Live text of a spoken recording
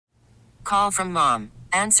call from mom.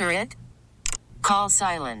 Answer it. Call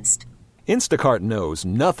silenced. Instacart knows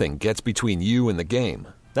nothing gets between you and the game.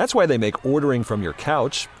 That's why they make ordering from your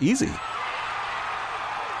couch easy.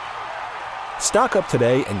 Stock up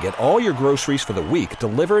today and get all your groceries for the week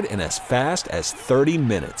delivered in as fast as 30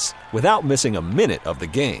 minutes without missing a minute of the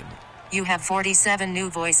game. You have 47 new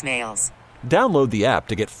voicemails. Download the app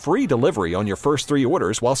to get free delivery on your first 3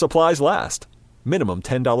 orders while supplies last. Minimum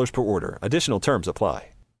 $10 per order. Additional terms apply.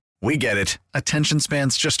 We get it. Attention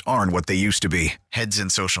spans just aren't what they used to be. Heads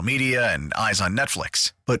in social media and eyes on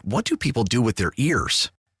Netflix. But what do people do with their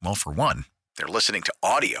ears? Well, for one, they're listening to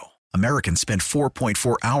audio. Americans spend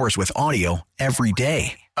 4.4 hours with audio every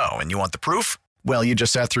day. Oh, and you want the proof? Well, you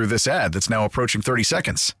just sat through this ad that's now approaching 30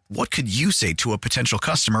 seconds. What could you say to a potential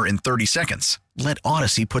customer in 30 seconds? Let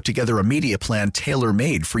Odyssey put together a media plan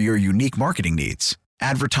tailor-made for your unique marketing needs.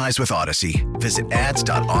 Advertise with Odyssey. Visit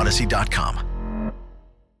ads.odyssey.com.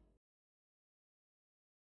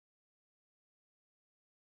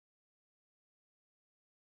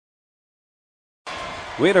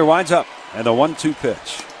 Wheeler winds up and a 1-2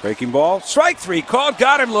 pitch. Breaking ball. Strike 3 called.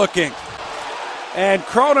 Got him looking. And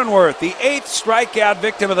Cronenworth, the 8th strikeout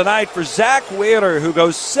victim of the night for Zach Wheeler, who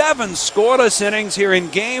goes 7 scoreless innings here in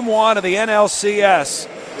Game 1 of the NLCS.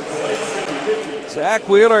 Zach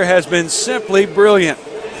Wheeler has been simply brilliant.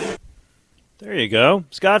 There you go.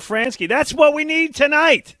 Scott Franzke. That's what we need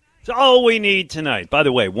tonight. It's all we need tonight. By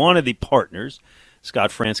the way, one of the partners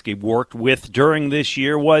Scott Franzke worked with during this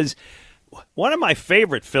year was one of my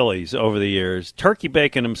favorite Phillies over the years, Turkey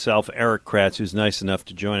Bacon himself, Eric Kratz, who's nice enough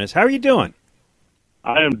to join us. How are you doing?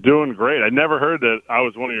 I am doing great. I never heard that I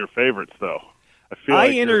was one of your favorites, though.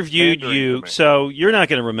 I interviewed you, so you're not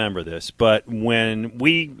going to remember this, but when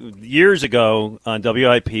years ago on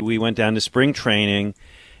WIP, we went down to spring training,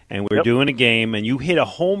 and we were doing a game, and you hit a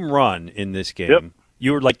home run in this game. Yep.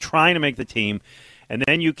 You were, trying to make the team. And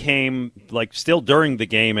then you came, still during the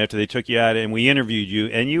game after they took you out, and we interviewed you,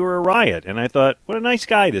 and you were a riot. And I thought, what a nice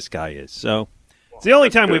guy this guy is. So it's the only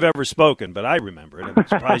time we've ever spoken, but I remember it. I'm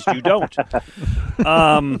surprised you don't.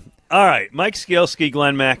 All right, Mike Skalski,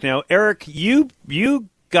 Glenn Macnow. Eric, you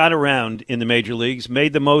got around in the major leagues,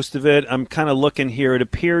 made the most of it. I'm kind of looking here. It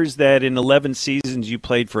appears that in 11 seasons you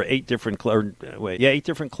played for 8 different clubs.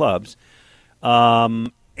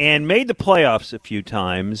 And made the playoffs a few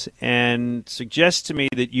times, and suggests to me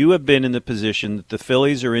that you have been in the position that the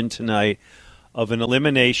Phillies are in tonight of an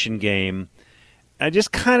elimination game. I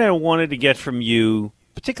just kind of wanted to get from you,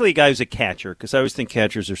 particularly a guy who's a catcher, because I always think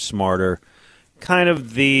catchers are smarter, kind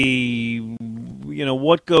of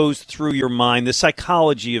what goes through your mind, the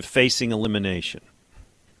psychology of facing elimination.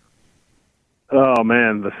 Oh,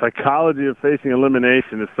 man, the psychology of facing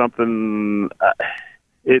elimination is something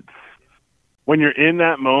it's when you're in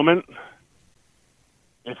that moment,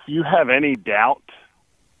 if you have any doubt,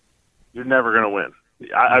 you're never going to win.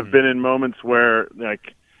 I've been in moments where,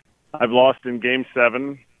 I've lost in Game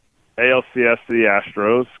 7, ALCS to the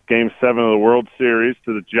Astros, Game 7 of the World Series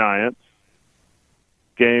to the Giants,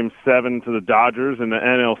 Game 7 to the Dodgers in the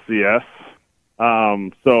NLCS.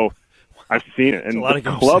 So I've seen it. And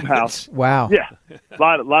the clubhouse. Wow. Yeah, a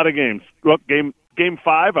lot of games. Look, Game 5,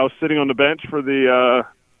 I was sitting on the bench for the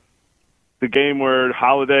game where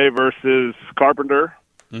Holiday versus Carpenter.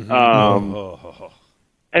 Mm-hmm.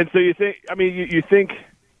 And so you think, you think,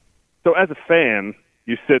 so as a fan,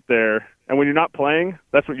 you sit there, and when you're not playing,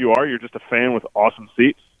 that's what you are. You're just a fan with awesome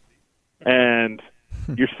seats. And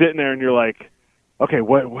you're sitting there and you're like, okay,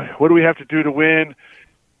 what do we have to do to win?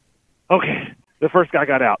 Okay, the first guy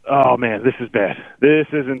got out. Oh, man, this is bad. This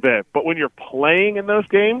isn't bad. But when you're playing in those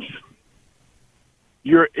games,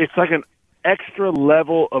 it's like an extra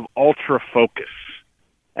level of ultra focus.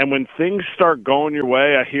 And when things start going your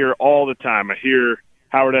way, I hear all the time. I hear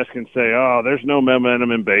Howard Eskin say, "Oh, there's no momentum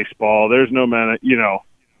in baseball. There's no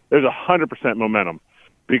there's 100% momentum."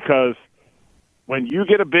 Because when you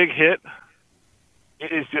get a big hit,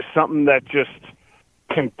 it is just something that just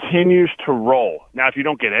continues to roll. Now, if you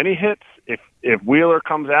don't get any hits, if Wheeler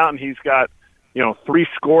comes out and he's got, 3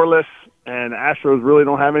 scoreless and Astros really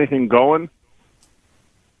don't have anything going,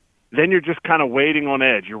 then you're just kind of waiting on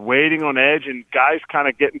edge. You're waiting on edge, and guys kind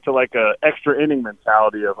of get into like a extra inning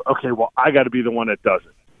mentality of, okay, well, I got to be the one that does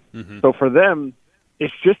it. Mm-hmm. So for them,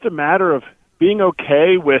 it's just a matter of being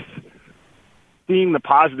okay with seeing the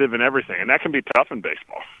positive in everything, and that can be tough in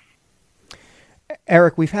baseball.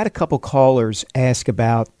 Eric, we've had a couple callers ask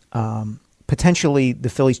about potentially the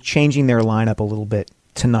Phillies changing their lineup a little bit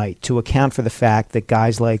tonight to account for the fact that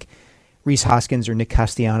guys like Rhys Hoskins or Nick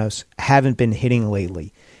Castellanos haven't been hitting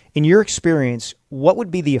lately. In your experience, what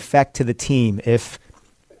would be the effect to the team if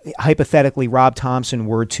hypothetically Rob Thompson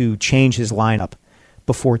were to change his lineup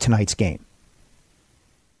before tonight's game?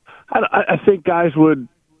 I think guys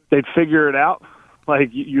they'd figure it out. Like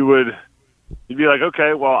you'd be like,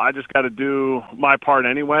 okay, well, I just got to do my part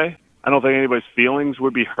anyway. I don't think anybody's feelings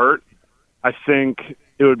would be hurt. I think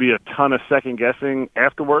it would be a ton of second guessing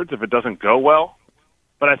afterwards if it doesn't go well.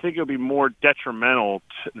 But I think it would be more detrimental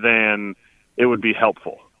than it would be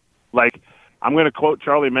helpful. Like, I'm going to quote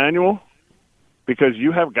Charlie Manuel, because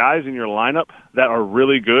you have guys in your lineup that are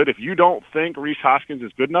really good. If you don't think Rhys Hoskins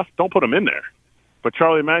is good enough, don't put him in there. But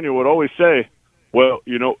Charlie Manuel would always say, well,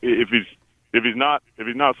 if he's not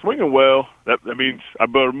swinging well, that means I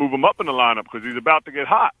better move him up in the lineup because he's about to get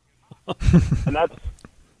hot. and that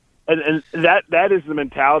is the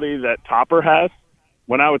mentality that Topper has.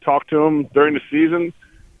 When I would talk to him during the season,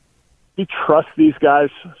 he trusts these guys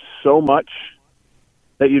so much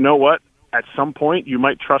that, you know what, at some point you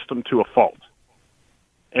might trust them to a fault.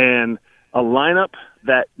 And a lineup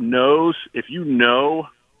that knows, if you know,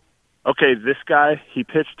 okay, this guy, he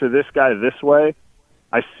pitched to this guy this way,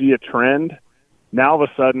 I see a trend. Now all of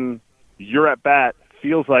a sudden, your at-bat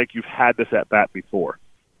feels like you've had this at-bat before.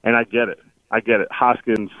 And I get it.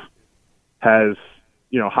 Hoskins and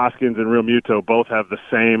Real Muto both have the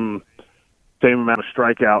same amount of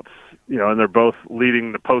strikeouts, and they're both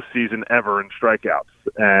leading the postseason ever in strikeouts.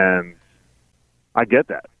 And I get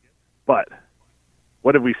that. But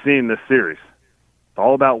what have we seen this series? It's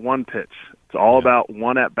all about one pitch. It's all about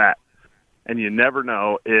one at-bat. And you never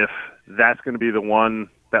know if that's going to be the one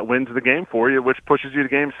that wins the game for you, which pushes you to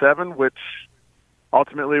Game 7, which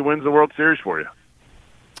ultimately wins the World Series for you.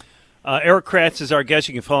 Eric Kratz is our guest.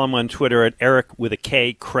 You can follow him on Twitter at Eric with a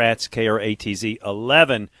K, Kratz, Kratz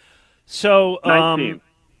 11. So 19,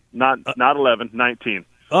 not 11, 19.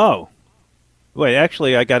 Oh, wait.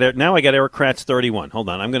 Actually, I got Eric Kratz 31. Hold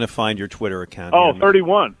on, I'm going to find your Twitter account. Oh,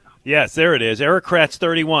 31. Yes, there it is. Eric Kratz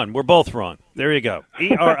 31. We're both wrong. There you go.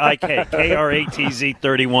 ERIK KRATZ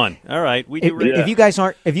 31. All right, we do. If you guys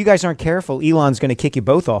aren't careful, Elon's going to kick you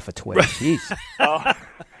both off of Twitter. Jeez.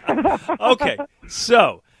 Okay,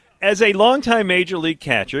 so as a longtime Major League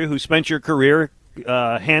catcher who spent your career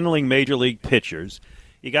handling Major League pitchers,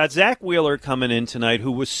 you got Zach Wheeler coming in tonight,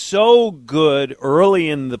 who was so good early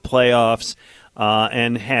in the playoffs.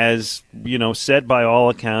 And has, said by all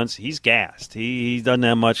accounts, he's gassed. He doesn't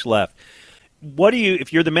have much left. What do you,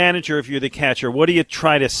 if you're the manager, if you're the catcher, what do you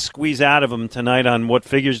try to squeeze out of him tonight on what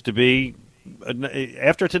figures to be?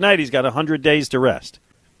 After tonight, he's got 100 days to rest.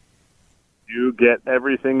 You get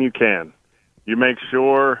everything you can. You make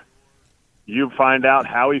sure you find out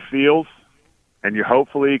how he feels, and you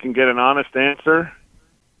hopefully can get an honest answer.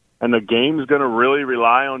 And the game's going to really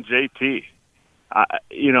rely on JT.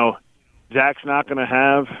 Zach's not going to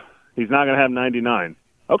have 99.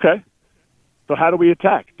 Okay. So how do we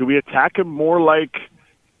attack? Do we attack him more like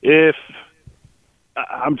if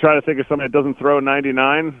I'm trying to think of somebody that doesn't throw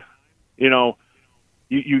 99? You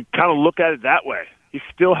kind of look at it that way. He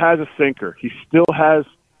still has a sinker. He still has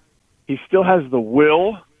the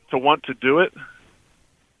will to want to do it.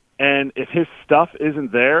 And if his stuff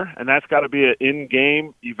isn't there, and that's got to be an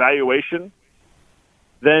in-game evaluation,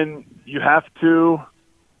 then you have to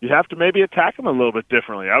maybe attack him a little bit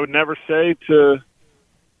differently. I would never say to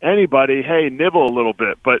anybody, hey, nibble a little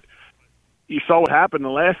bit. But you saw what happened the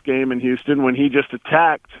last game in Houston when he just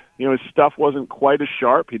attacked. His stuff wasn't quite as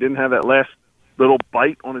sharp. He didn't have that last little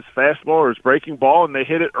bite on his fastball or his breaking ball, and they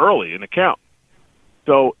hit it early in the count.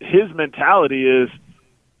 So his mentality is,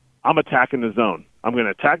 I'm attacking the zone. I'm going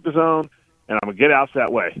to attack the zone, and I'm going to get outs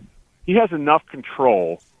that way. He has enough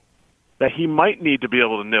control that he might need to be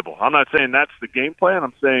able to nibble. I'm not saying that's the game plan.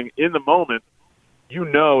 I'm saying in the moment,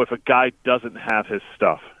 if a guy doesn't have his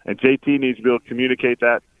stuff. And JT needs to be able to communicate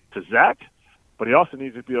that to Zach, but he also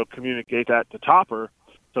needs to be able to communicate that to Topper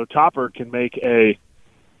so Topper can make a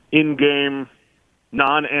in-game,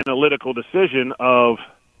 non-analytical decision of,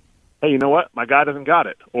 hey, you know what? My guy doesn't got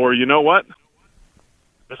it. Or you know what?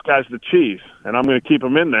 This guy's the cheese, and I'm going to keep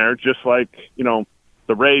him in there just like,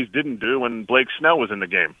 the Rays didn't do when Blake Snell was in the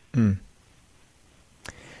game. Mm.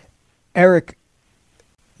 Eric,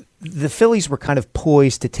 the Phillies were kind of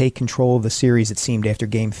poised to take control of the series, it seemed, after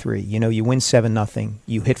Game 3. You win 7-0,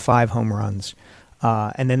 you hit 5 home runs,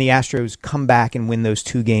 and then the Astros come back and win those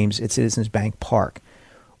 2 games at Citizens Bank Park.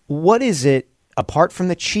 What is it, apart from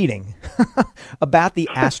the cheating, about the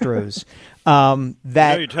Astros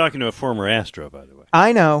that... you're talking to a former Astro, by the way.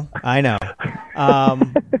 I know.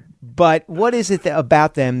 But what is it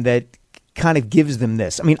about them that kind of gives them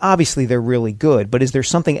this? I mean, obviously they're really good, but is there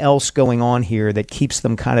something else going on here that keeps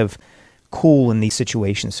them kind of cool in these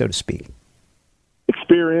situations, so to speak?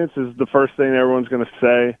 experience is the first thing everyone's going to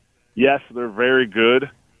say. Yes, they're very good,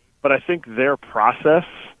 but I think their process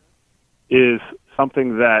is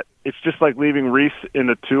something that it's just like leaving Reese in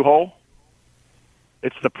a 2-hole.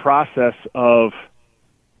 It's the process of,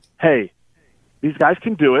 hey, these guys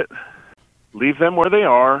can do it. Leave them where they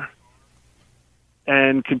are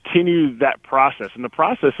and continue that process. And the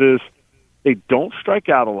process is they don't strike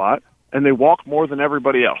out a lot and they walk more than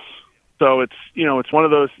everybody else. So it's, it's one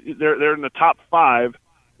of those, they're in the top 5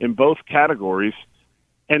 in both categories.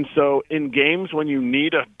 And so in games when you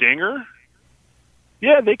need a dinger,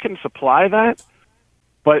 yeah, they can supply that,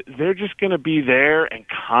 but they're just going to be there and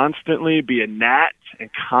constantly be a gnat and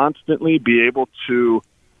constantly be able to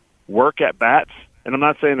work at bats. And I'm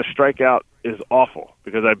not saying the strikeout is awful,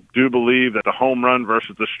 because I do believe that the home run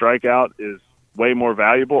versus the strikeout is way more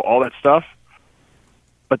valuable, all that stuff.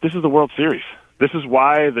 But this is the World Series. This is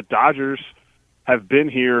why the Dodgers have been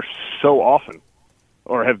here so often,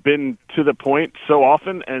 or have been to the point so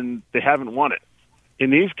often, and they haven't won it. In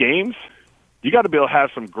these games, you got to be able to have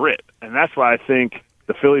some grit, and that's why I think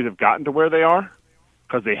the Phillies have gotten to where they are,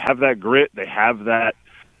 because they have that grit, they have that,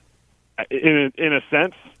 in a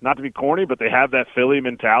sense, not to be corny, but they have that Philly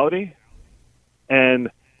mentality, and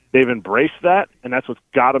they've embraced that, and that's what's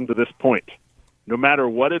got them to this point. No matter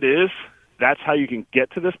what it is, that's how you can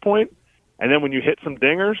get to this point, and then when you hit some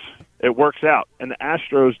dingers, it works out. And the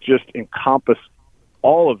Astros just encompass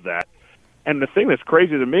all of that. And the thing that's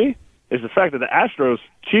crazy to me is the fact that the Astros,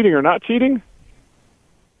 cheating or not cheating,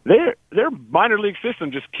 their minor league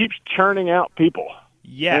system just keeps churning out people.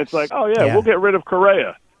 Yes. And it's like, oh, yeah, we'll get rid of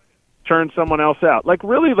Correa, turn someone else out. Like,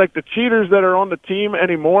 really, like the cheaters that are on the team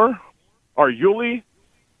anymore are Yuli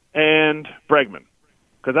and Bregman.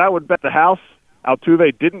 Because I would bet the house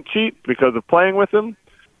Altuve didn't cheat because of playing with him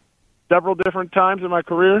several different times in my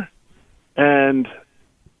career. And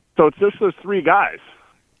so it's just those 3 guys.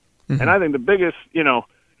 Mm-hmm. And I think the biggest,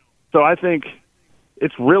 so I think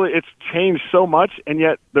it's changed so much, and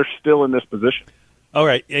yet they're still in this position. All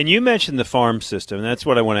right, and you mentioned the farm system, and that's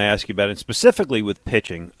what I want to ask you about, and specifically with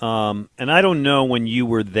pitching. And I don't know when you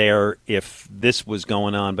were there if this was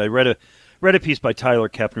going on, but I read a piece by Tyler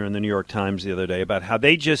Kepner in the New York Times the other day about how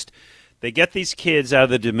they get these kids out of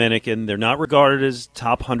the Dominican. They're not regarded as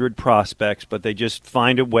top 100 prospects, but they just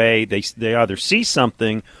find a way. They either see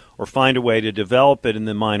something or find a way to develop it in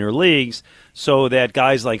the minor leagues, so that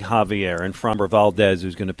guys like Javier and Framber Valdez,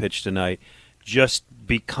 who's going to pitch tonight, just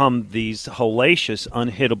become these hellacious,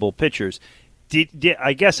 unhittable pitchers.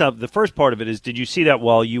 I guess the first part of it is, did you see that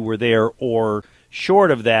while you were there, or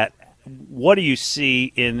short of that, what do you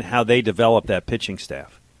see in how they develop that pitching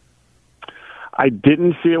staff? I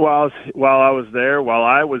didn't see it while I was there. While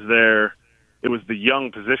I was there, it was the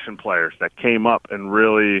young position players that came up and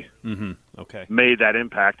really made that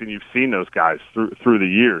impact, and you've seen those guys through the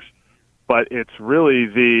years. But it's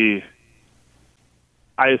really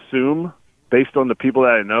I assume, based on the people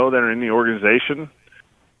that I know that are in the organization,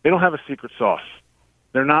 they don't have a secret sauce.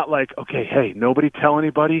 They're not like, okay, hey, nobody tell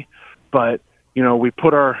anybody, but, we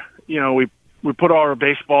put our, we put all our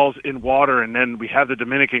baseballs in water, and then we have the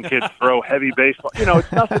Dominican kids throw heavy baseball.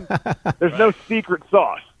 It's nothing. There's no secret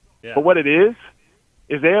sauce. Yeah. But what it is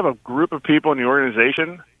they have a group of people in the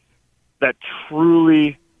organization that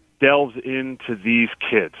truly delves into these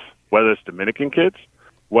kids, whether it's Dominican kids,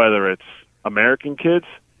 whether it's American kids,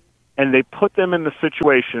 and they put them in the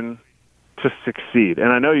situation to succeed.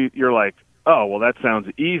 And I know you're like, oh, well, that sounds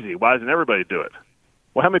easy. Why doesn't everybody do it?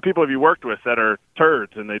 Well, how many people have you worked with that are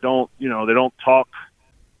turds and they don't talk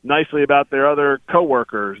nicely about their other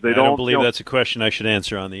coworkers? I don't believe that's a question I should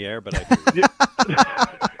answer on the air, but I do.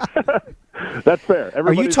 That's fair.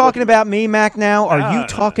 Are you talking about me, Mac, now? Are you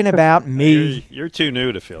talking about me? You're too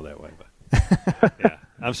new to feel that way. But yeah,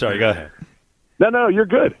 I'm sorry. Go ahead. No, you're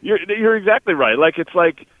good. You're exactly right. Like, it's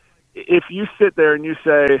like if you sit there and you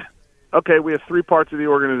say, okay, we have 3 parts of the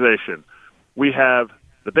organization. We have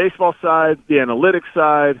the baseball side, the analytics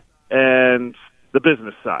side, and the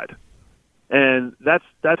business side. And that's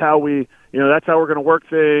how that's how we're going to work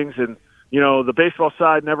things. And, the baseball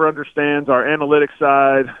side never understands our analytics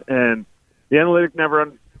side, and the analytic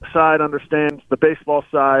side understands the baseball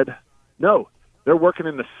side. No, they're working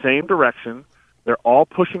in the same direction. They're all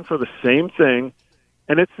pushing for the same thing,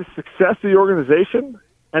 and it's the success of the organization,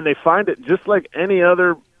 and they find it just like any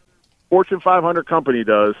other Fortune 500 company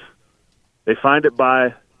does. They find it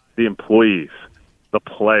by the employees, the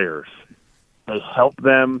players. They help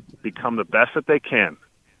them become the best that they can.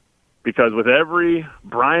 Because with every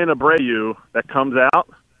Brian Abreu that comes out,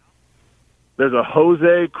 there's a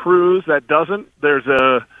Jose Cruz that doesn't. There's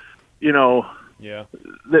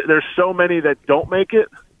there's so many that don't make it.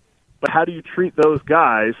 but how do you treat those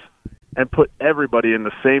guys and put everybody in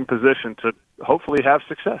the same position to hopefully have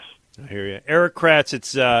success? I hear you. Erik Kratz,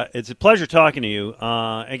 it's a pleasure talking to you.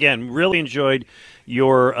 Again, really enjoyed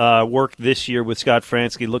your work this year with Scott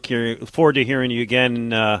Franzke. Look forward to hearing you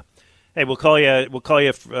again. Hey, we'll call you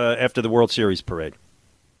after the World Series parade.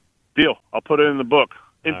 Deal. I'll put it in the book.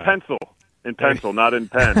 In pencil. In pencil, not in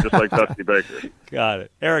pen, just like Dusty Baker. Got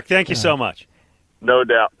it. Erik, thank you so much. No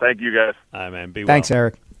doubt. Thank you, guys. All right, man. Be Thanks, well.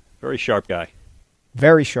 Erik. Very sharp guy.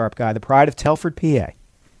 Very sharp guy. The pride of Telford, PA.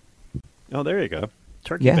 Oh, there you go.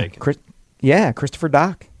 Turkey bacon. Christopher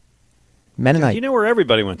Dock. Mennonite. You know where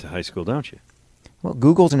everybody went to high school, don't you? Well,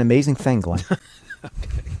 Google's an amazing thing, Glenn.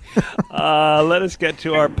 Let us get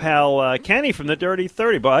to our pal Kenny from the Dirty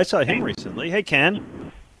 30. But I saw him recently. Hey,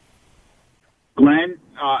 Ken. Glenn,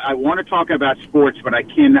 I want to talk about sports, but I'd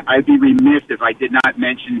be remiss if I did not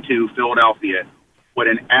mention to Philadelphia what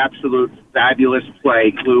an absolute fabulous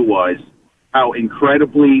play Clue was. How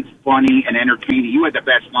incredibly funny and entertaining. You had the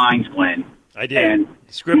best lines, Glenn. I did. And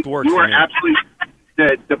script works. You for are me. absolutely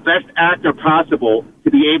the best actor possible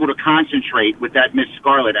to be able to concentrate with that Miss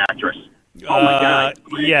Scarlet actress. Oh, my God.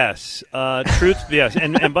 Yes. Yes.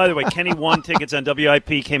 And by the way, Kenny won tickets on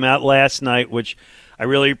WIP, came out last night, which I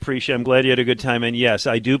really appreciate. I'm glad you had a good time. And, yes,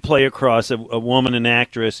 I do play across a woman, an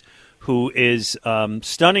actress, who is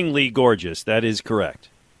stunningly gorgeous. That is correct.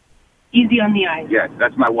 Easy on the eyes. Yes,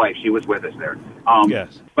 that's my wife. She was with us there.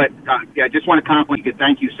 Yes. But, I just want to compliment you.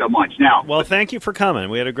 Thank you so much. Now, well, thank you for coming.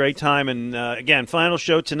 We had a great time. And, again, final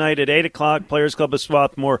show tonight at 8 o'clock, Players Club of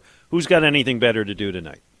Swarthmore. Who's got anything better to do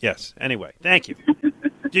tonight? Yes. Anyway, thank you.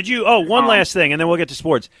 Did you – one last thing, and then we'll get to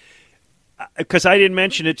sports. Because I didn't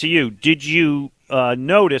mention it to you. Did you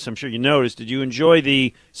notice – I'm sure you noticed – did you enjoy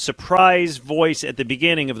the surprise voice at the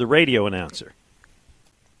beginning of the radio announcer?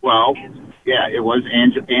 well, yeah, it was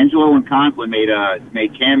Angelo and Conklin made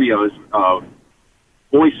cameos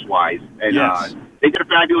voice-wise, and yes. They did a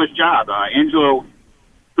fabulous job. Angelo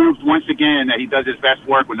proved once again that he does his best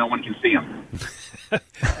work when no one can see him.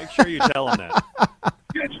 Make sure you tell him that.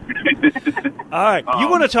 All right. You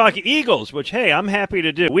want to talk Eagles, which, hey, I'm happy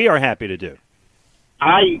to do. We are happy to do.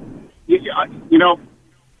 You know,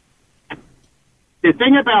 the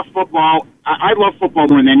thing about football, I love football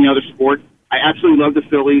more than any other sport. I absolutely love the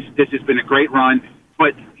Phillies. This has been a great run.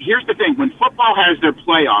 But here's the thing. When football has their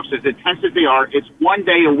playoffs, as intense as they are, it's one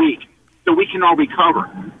day a week, so we can all recover.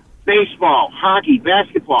 Baseball, hockey,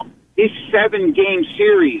 basketball, it's 7-game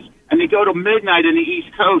series, and they go to midnight in the East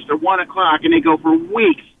Coast or 1 o'clock, and they go for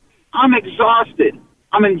weeks. I'm exhausted.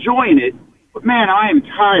 I'm enjoying it, but, man, I am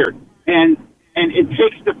tired. And it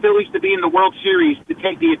takes the Phillies to be in the World Series to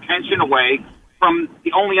take the attention away from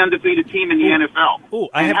the only undefeated team in the NFL. Ooh,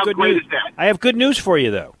 I have good news. I have good news for you,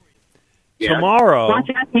 though. Yeah. Tomorrow, watch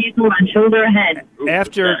out, please, on shoulder ahead.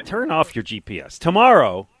 Turn off your GPS.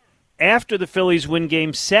 Tomorrow, after the Phillies win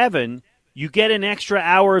Game 7, you get an extra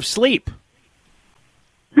hour of sleep.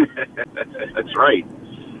 That's right.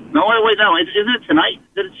 No, wait, no. Isn't it tonight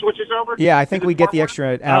that it switches over? Yeah, I think we get the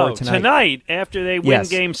extra hour tonight. Tonight, after they win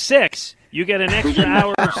Game 6, you get an extra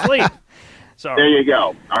hour of sleep. Sorry. There you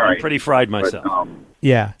go. All right. I'm pretty fried myself. But,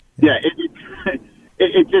 yeah. Yeah.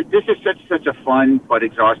 This is such a fun but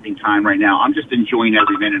exhausting time right now. I'm just enjoying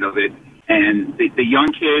every minute of it. And the young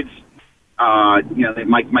kids,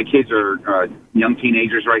 my kids are young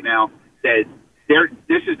teenagers right now. That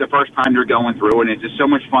this is the first time they're going through, and it's just so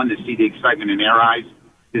much fun to see the excitement in their eyes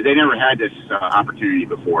because they never had this opportunity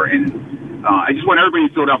before. And I just want everybody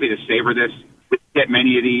in Philadelphia to savor this. We get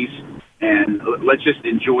many of these, and let's just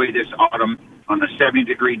enjoy this autumn on a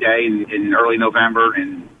 70-degree day in early November.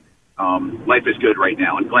 And life is good right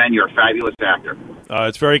now. And Glenn, you're a fabulous actor.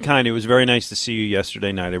 It's very kind. It was very nice to see you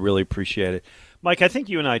yesterday night. I really appreciate it. Mike, I think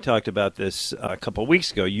you and I talked about this a couple of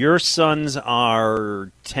weeks ago. Your sons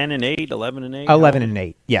are 10 and 8, 11 and 8? 11 and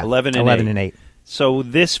 8, yeah. 11 and 8. So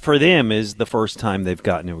this, for them, is the first time they've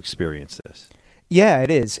gotten to experience this. Yeah, it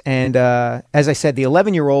is. And as I said, the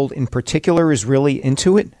 11-year-old in particular is really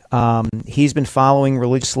into it. He's been following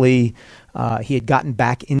religiously. He had gotten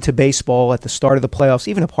back into baseball at the start of the playoffs,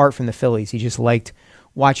 even apart from the Phillies. He just liked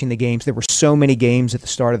watching the games. There were so many games at the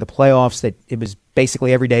start of the playoffs that it was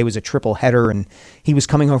basically every day was a triple header, and he was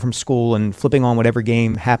coming home from school and flipping on whatever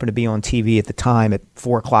game happened to be on TV at the time at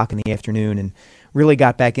 4 o'clock in the afternoon and really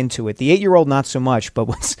got back into it. The 8-year-old, not so much, but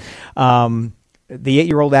what's the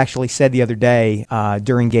 8-year-old actually said the other day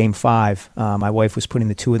during Game 5, my wife was putting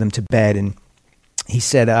the two of them to bed, and he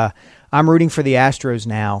said, I'm rooting for the Astros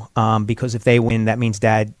now because if they win, that means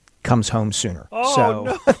Dad comes home sooner. Oh, so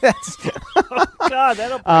no. that's God,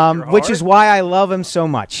 that'll break your heart. which is why I love him so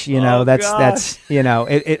much. That's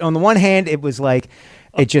on the one hand, it was like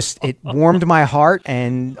it warmed my heart.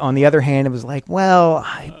 And on the other hand, it was like, well,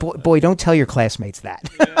 boy, don't tell your classmates that.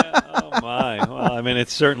 Oh my! Well, I mean,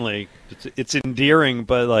 it's certainly it's endearing,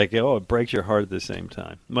 but it breaks your heart at the same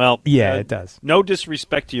time. Well, yeah, it does. No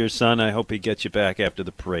disrespect to your son. I hope he gets you back after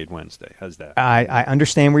the parade Wednesday. How's that? I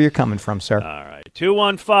understand where you're coming from, sir. All right,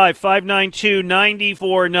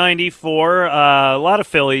 215-592-9494. A lot of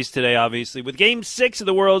Phillies today, obviously, with Game 6 of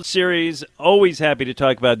the World Series. Always happy to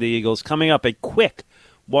talk about the Eagles. Coming up, a quick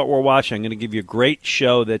what we're watching. I'm going to give you a great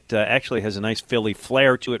show that actually has a nice Philly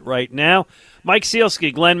flair to it right now. Mike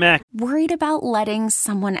Sealski, Glenn Mack. Worried about letting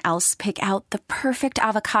someone else pick out the perfect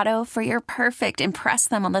avocado for your perfect impress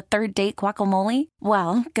them on the third date guacamole?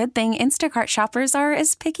 Well, good thing Instacart shoppers are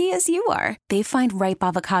as picky as you are. They find ripe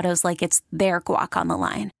avocados like it's their guac on the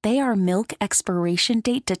line. They are milk expiration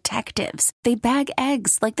date detectives. They bag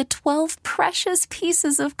eggs like the 12 precious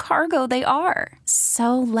pieces of cargo they are.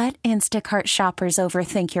 So let Instacart shoppers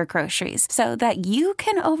overthink your groceries so that you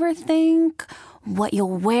can overthink what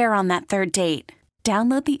you'll wear on that third date.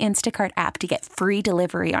 Download the Instacart app to get free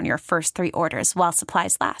delivery on your first 3 orders while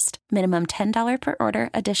supplies last. Minimum $10 per order.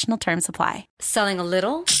 Additional terms apply. Selling a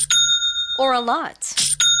little or a lot?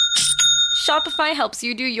 Shopify helps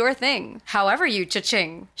you do your thing, however you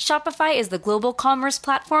cha-ching. Shopify is the global commerce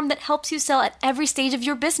platform that helps you sell at every stage of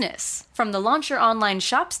your business. From the launch your online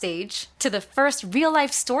shop stage, to the first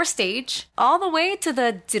real-life store stage, all the way to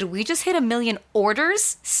the did we just hit 1 million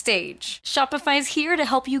orders stage. Shopify's here to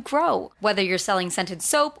help you grow. Whether you're selling scented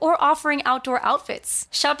soap or offering outdoor outfits,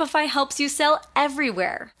 Shopify helps you sell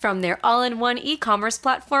everywhere. From their all-in-one e-commerce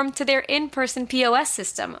platform to their in-person POS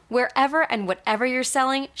system, wherever and whatever you're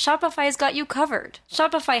selling, Shopify's got you covered.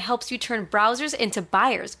 Shopify helps you turn browsers into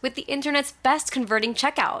buyers with the internet's best converting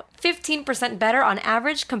checkout. 15% better on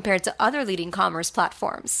average compared to other leading commerce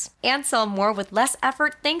platforms. And sell more with less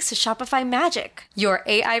effort thanks to Shopify Magic, your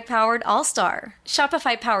AI-powered all-star.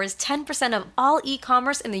 Shopify powers 10% of all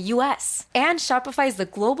e-commerce in the U.S. And Shopify is the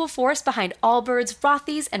global force behind Allbirds,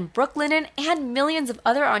 Rothy's, and Brooklinen, and millions of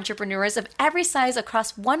other entrepreneurs of every size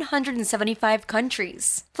across 175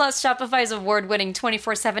 countries. Plus, Shopify's award-winning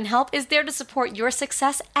 24/7 help is there to support your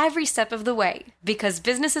success every step of the way. Because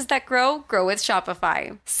businesses that grow, grow with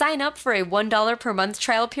Shopify. Sign up for a $1 per month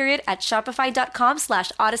trial period at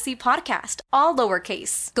shopify.com/Odyssey Podcast, all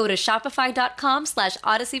lowercase. Go to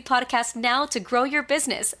shopify.com/Odyssey Podcast now to grow your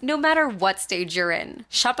business, no matter what stage you're in.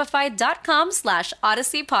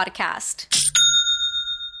 Shopify.com/Odyssey Podcast.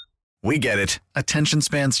 We get it. Attention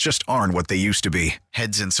spans just aren't what they used to be.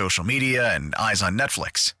 Heads in social media and eyes on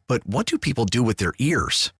Netflix. But what do people do with their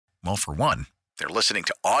ears? Well, for one, they're listening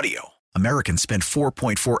to audio. Americans spend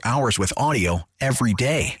 4.4 hours with audio every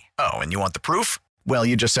day. Oh, and you want the proof? Well,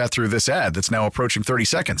 you just sat through this ad that's now approaching 30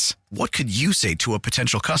 seconds. What could you say to a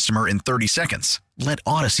potential customer in 30 seconds? Let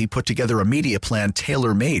Odyssey put together a media plan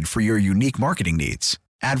tailor-made for your unique marketing needs.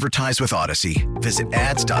 Advertise with Odyssey. Visit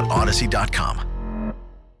ads.odyssey.com.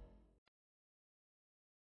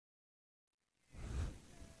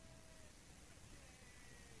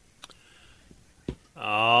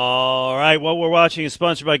 All right, what we're watching is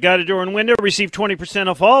sponsored by Guida Door and Window. Receive 20%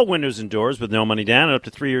 off all windows and doors with no money down and up to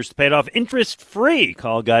 3 years to pay it off interest-free.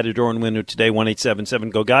 Call Guida Door and Window today,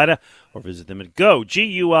 1-877-GO-GUIDA, or visit them at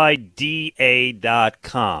GUIDA.com.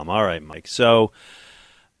 All right, Mike. So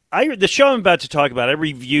the show I'm about to talk about, I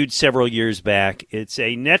reviewed several years back. It's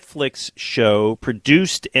a Netflix show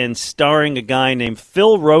produced and starring a guy named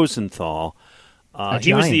Phil Rosenthal.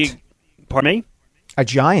 He was the... Pardon me? A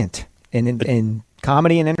giant in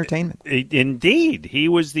comedy and entertainment. Indeed. He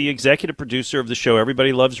was the executive producer of the show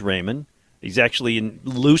Everybody Loves Raymond. He's actually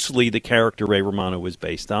loosely the character Ray Romano was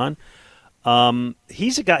based on.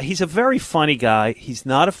 He's a very funny guy. He's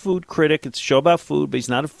not a food critic. It's a show about food, but he's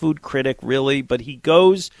not a food critic, really. But he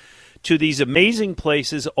goes to these amazing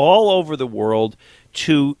places all over the world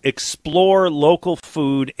to explore local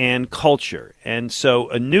food and culture. And so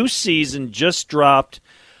a new season just dropped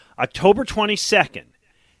October 22nd.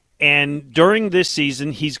 And during this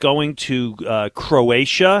season, he's going to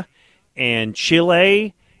Croatia and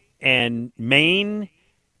Chile and Maine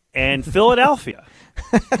and Philadelphia.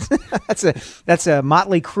 that's a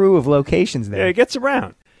motley crew of locations there. Yeah, it gets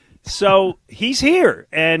around. So he's here.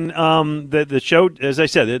 And the show, as I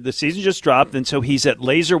said, the season just dropped. And so he's at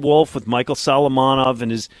Laser Wolf with Michael Solomonov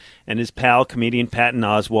and his pal, comedian Patton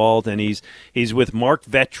Oswalt. And he's with Mark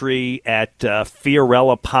Vetri at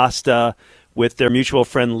Fiorella Pasta with their mutual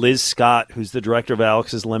friend Liz Scott, who's the director of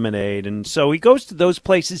Alex's Lemonade. And so he goes to those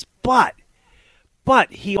places, but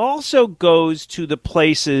he also goes to the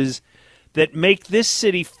places that make this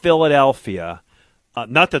city, Philadelphia,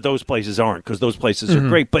 not that those places aren't, because those places are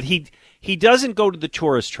great, but he he doesn't go to the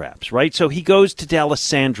tourist traps, right? So he goes to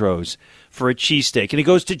D'Alessandro's for a cheesesteak, and he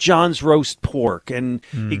goes to John's Roast Pork, and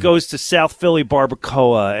he goes to South Philly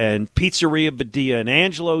Barbacoa and Pizzeria Badia and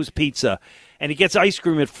Angelo's Pizza, and he gets ice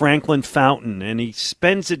cream at Franklin Fountain, and he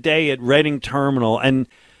spends a day at Reading Terminal. And,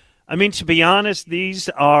 I mean, to be honest, these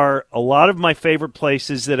are a lot of my favorite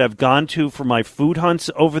places that I've gone to for my food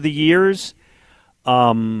hunts over the years.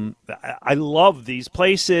 I love these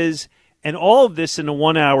places, and all of this in a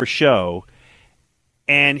 1-hour show.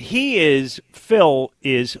 And Phil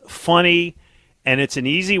is funny, and it's an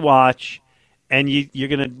easy watch. And you're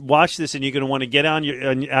going to watch this, and you're going to want to get out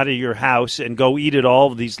of your house and go eat at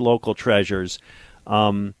all of these local treasures.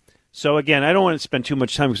 So, again, I don't want to spend too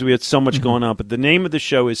much time because we had so much going on. But the name of the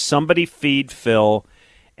show is Somebody Feed Phil.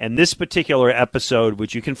 And this particular episode,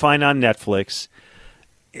 which you can find on Netflix,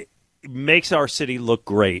 it makes our city look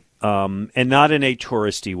great, and not in a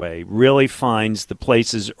touristy way. Really finds the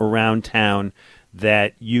places around town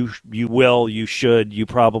that you should, you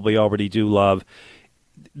probably already do love.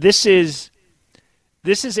 This is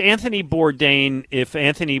Anthony Bourdain if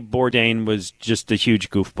Anthony Bourdain was just a huge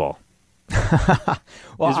goofball.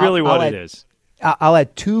 Well, is really what it is. I'll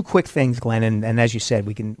add two quick things, Glenn, and as you said,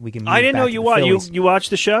 we can. I didn't know you watched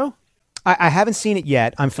the show. I haven't seen it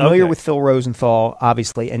yet. I'm familiar with Phil Rosenthal,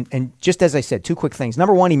 obviously, and just as I said, two quick things.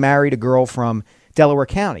 Number one, he married a girl from Delaware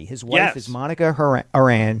County. His wife is Monica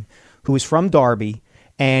Horan, who is from Darby,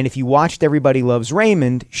 and if you watched Everybody Loves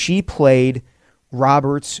Raymond, she played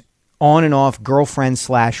Robert's on and off girlfriend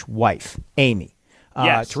 / wife, Amy.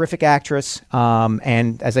 Terrific actress,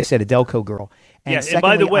 and as I said, a Delco girl. And and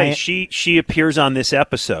by the way, she appears on this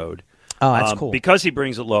episode. Oh, that's cool. Because he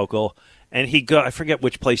brings a local, and I forget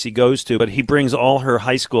which place he goes to, but he brings all her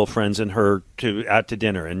high school friends and her out to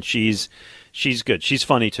dinner, and she's good. She's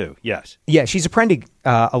funny too. Yes. Yeah, she's a Prendy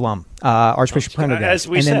alum, Archbishop Prendergast. As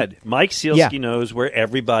we said, Mike Sealski knows where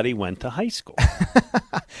everybody went to high school.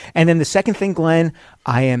 And then the second thing, Glenn,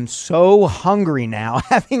 I am so hungry now,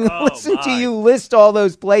 having listened to you list all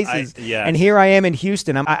those places. And here I am in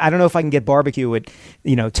Houston. I don't know if I can get barbecue at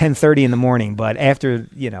 10:30 in the morning, but after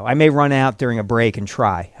I may run out during a break and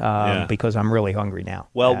try because I'm really hungry now.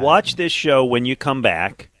 Well, watch this show when you come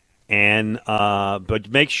back. And but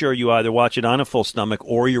make sure you either watch it on a full stomach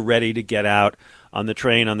or you're ready to get out on the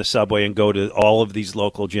train, on the subway, and go to all of these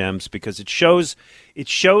local gems because it shows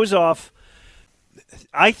off.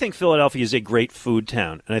 I think Philadelphia is a great food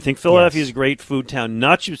town, and I think Philadelphia is a great food town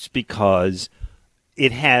not just because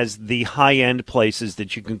it has the high-end places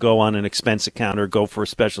that you can go on an expense account or go for a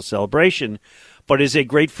special celebration, but is a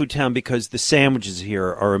great food town because the sandwiches here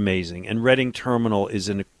are amazing, and Reading Terminal is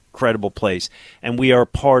an incredible place, and we are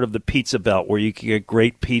part of the pizza belt where you can get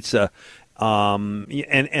great pizza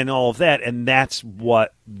and all of that, and that's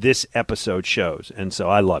what this episode shows, and so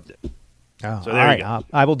I loved it. So there you go.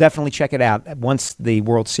 I will definitely check it out once the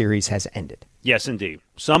World Series has ended. Yes, indeed.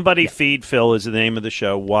 Somebody Feed Phil is the name of the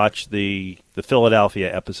show. Watch the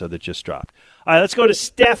Philadelphia episode that just dropped. All right, let's go to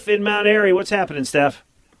Steph in Mount Airy. What's happening, Steph?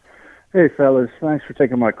 Hey, fellas. Thanks for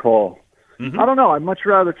taking my call. I don't know. I'd much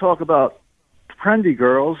rather talk about Prendy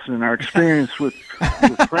girls and our experience with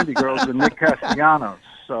Prendy girls than Nick Castellanos.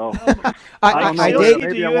 So I did.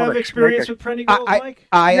 Do you have experience with Prendy girls, Mike?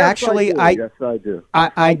 Yes, I do.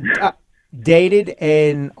 I dated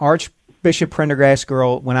an Archbishop Prendergast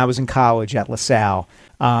girl when I was in college at LaSalle.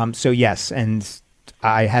 So yes, and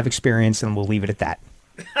I have experience, and we'll leave it at that.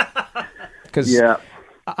 Because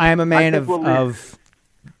I am a man of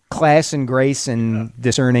class and grace and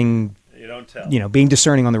discerning. You don't tell. Being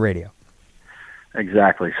discerning on the radio.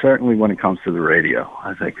 Exactly. Certainly when it comes to the radio,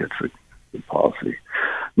 I think it's a good policy.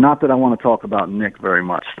 Not that I want to talk about Nick very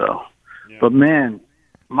much, though. Yeah. But, man,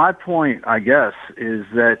 my point, I guess, is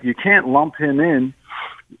that you can't lump him in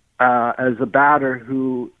as a batter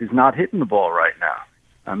who is not hitting the ball right now.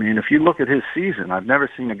 I mean, if you look at his season, I've never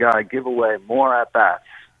seen a guy give away more at-bats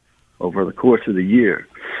over the course of the year.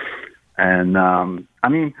 And, I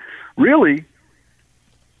mean, really,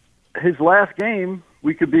 his last game,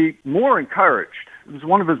 we could be more encouraged. It was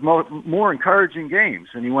one of his more encouraging games,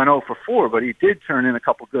 and he went 0 for 4, but he did turn in a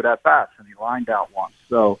couple good at-bats, and he lined out once.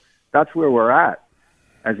 So that's where we're at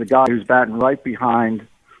as a guy who's batting right behind,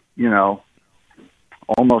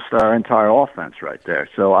 almost our entire offense right there.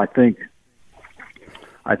 So I think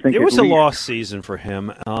it was a lost season for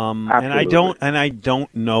him, and I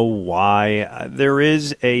don't know why. There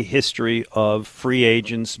is a history of free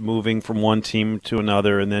agents moving from one team to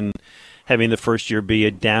another, and then having the first year be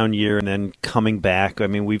a down year and then coming back. I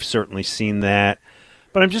mean, we've certainly seen that.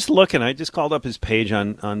 But I'm just looking. I just called up his page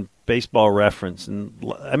on Baseball Reference. And,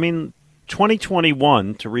 I mean,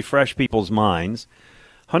 2021, to refresh people's minds,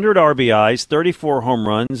 100 RBIs, 34 home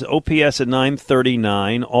runs, OPS at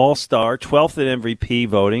 939, All-Star, 12th in MVP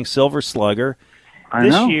voting, Silver Slugger.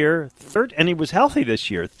 This year, and he was healthy this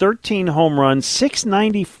year, 13 home runs,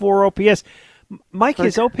 694 OPS. Mike,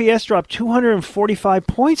 his OPS dropped 245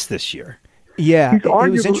 points this year. Yeah, it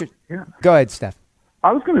was interesting. Yeah. Go ahead, Steph.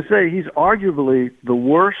 I was going to say he's arguably the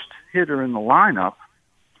worst hitter in the lineup,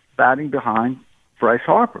 batting behind Bryce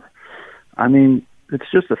Harper. I mean, it's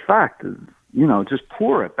just a fact. Just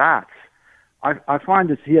poor at bats. I find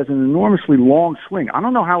that he has an enormously long swing. I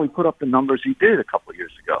don't know how he put up the numbers he did a couple of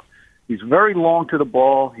years ago. He's very long to the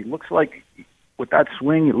ball. He looks like, with that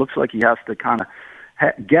swing, it looks like he has to kind of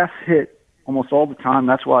guess hit almost all the time.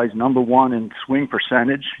 That's why he's number one in swing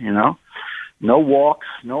percentage, No walks,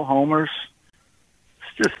 no homers.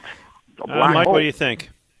 It's just a black Mike, hole. what do you think?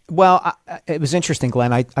 Well, it was interesting,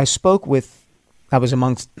 Glenn. I was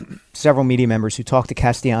amongst several media members who talked to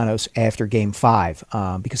Castellanos after Game 5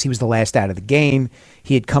 because he was the last out of the game.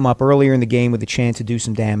 He had come up earlier in the game with a chance to do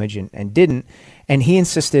some damage and didn't. And he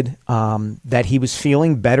insisted that he was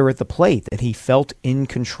feeling better at the plate, that he felt in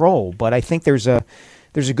control. But I think there's a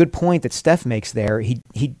good point that Steph makes there.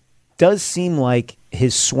 He does seem like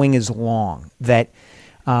his swing is long, that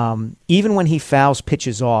even when he fouls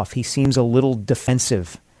pitches off, he seems a little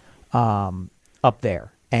defensive up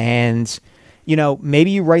there. And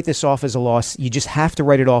maybe you write this off as a loss. You just have to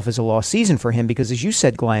write it off as a lost season for him because, as you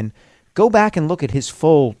said, Glenn, go back and look at his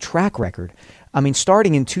full track record. I mean,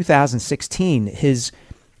 starting in 2016, his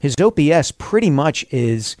OPS pretty much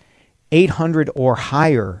is 800 or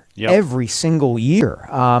higher every single year.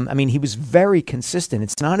 He was very consistent.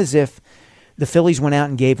 It's not as if the Phillies went out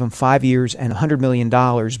and gave him 5 years and $100 million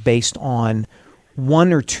based on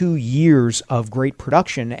 1 or 2 years of great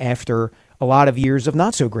production after a lot of years of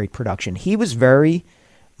not so great production. He was very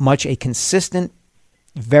much a consistent,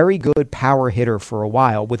 very good power hitter for a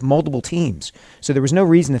while with multiple teams. So there was no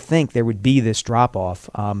reason to think there would be this drop-off,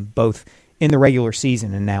 both in the regular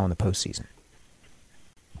season and now in the postseason.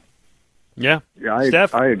 Yeah,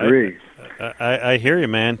 Steph, I agree. I hear you,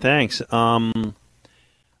 man. Thanks.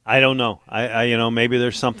 I don't know. I maybe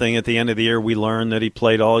there's something at the end of the year we learned that he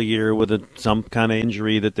played all year with some kind of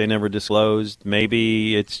injury that they never disclosed.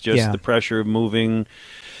 Maybe it's just the pressure of moving.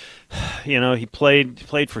 He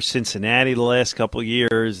played for Cincinnati the last couple of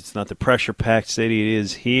years. It's not the pressure-packed city it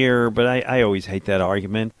is here, but I always hate that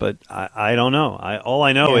argument. But I don't know. All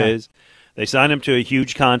I know is they signed him to a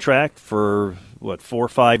huge contract for, 4 or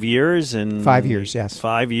 5 years? 5 years, yes.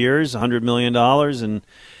 5 years, $100 million, and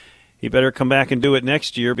he better come back and do it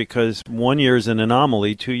next year because 1 year is an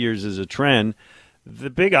anomaly, 2 years is a trend. The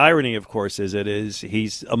big irony, of course, is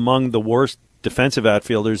he's among the worst defensive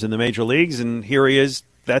outfielders in the major leagues, and here he is.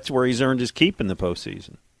 That's where he's earned his keep in the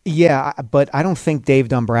postseason. Yeah, but I don't think Dave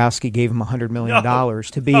Dombrowski gave him $100 million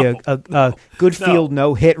to be a good field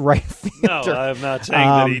no-hit right fielder. No, I'm not saying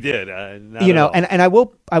that he did. And I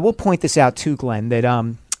will point this out too, Glenn, that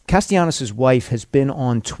Castellanos' wife has been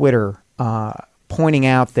on Twitter pointing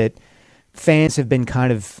out that fans have been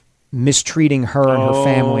kind of mistreating her and her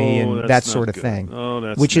family and that sort of thing,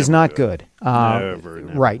 which is not good. Never.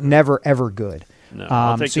 Right, never ever good. No,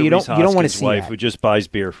 I'll take so you don't want to see wife that. who just buys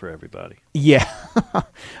beer for everybody. Yeah.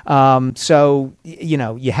 So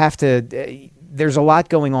you have to. There's a lot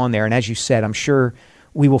going on there, and as you said, I'm sure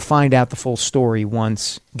we will find out the full story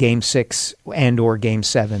once Game 6 and/or Game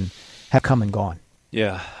 7 have come and gone.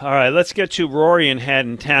 Yeah. All right. Let's get to Rory in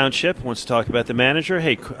Haddon Township. Wants to talk about the manager.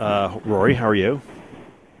 Hey, Rory, how are you?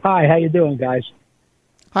 Hi. How you doing, guys?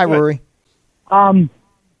 Hi, Rory.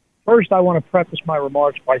 First, I want to preface my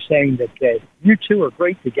remarks by saying that you two are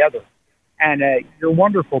great together, and you're a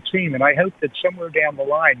wonderful team. And I hope that somewhere down the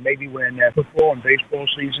line, maybe when football and baseball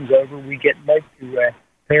season's over, we get Mike to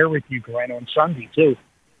pair with you, Glenn, on Sunday too.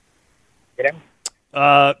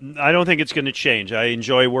 I don't think it's going to change. I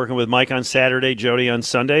enjoy working with Mike on Saturday, Jody on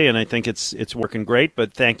Sunday, and I think it's working great.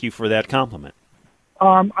 But thank you for that compliment.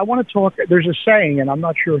 I want to talk. There's a saying, and I'm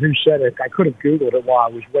not sure who said it. I could have Googled it while I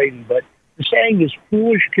was waiting, but the saying is,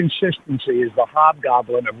 foolish consistency is the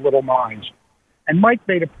hobgoblin of little minds. And Mike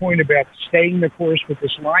made a point about staying the course with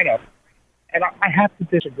this lineup, and I have to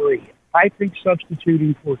disagree. I think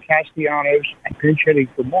substituting for Castellanos and pinch hitting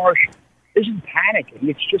for Marsh isn't panicking.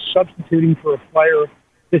 It's just substituting for a player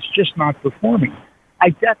that's just not performing.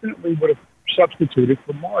 I definitely would have substituted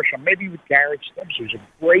for Marsh. Or maybe with Garrett Stubbs, who's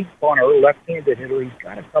a great bunter, left-handed hitter. He's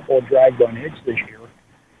got a couple of dragged-on hits this year.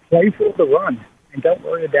 Play for the run. And don't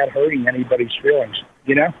worry about hurting anybody's feelings,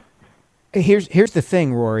 Here's the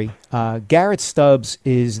thing, Rory. Garrett Stubbs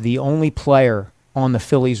is the only player on the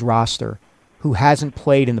Phillies roster who hasn't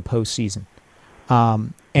played in the postseason.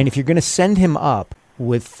 And if you're going to send him up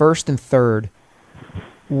with first and third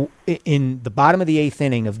in the bottom of the eighth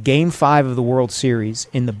inning of Game 5 of the World Series,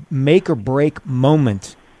 in the make-or-break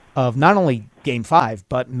moment of not only Game 5,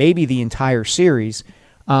 but maybe the entire series,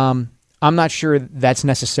 I'm not sure that's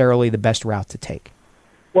necessarily the best route to take.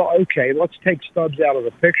 Well, okay, let's take Stubbs out of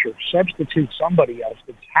the picture. Substitute somebody else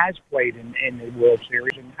that has played in the World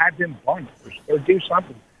Series and have him bunt or do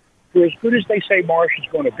something. For as good as they say Marsh is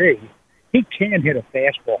going to be, he can hit a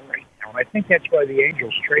fastball right now, and I think that's why the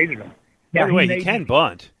Angels traded him. By the way, he can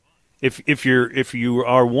bunt. If you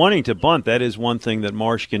are wanting to bunt, that is one thing that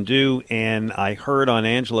Marsh can do. And I heard on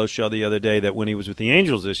Angelo's show the other day that when he was with the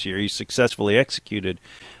Angels this year, he successfully executed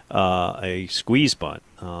a squeeze bunt.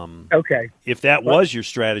 Okay. If that was your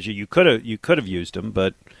strategy, you could have used him.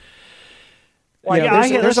 But Well, yeah,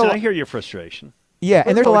 I hear your frustration. Yeah,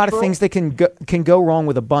 and there's a lot of things that can go wrong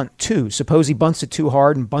with a bunt too. Suppose he bunts it too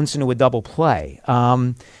hard and bunts into a double play.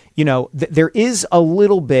 There is a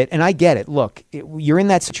little bit, and I get it. Look, you're in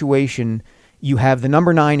that situation. You have the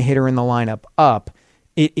number 9 hitter in the lineup up.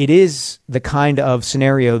 It is the kind of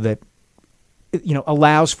scenario that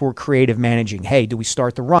allows for creative managing. Hey, do we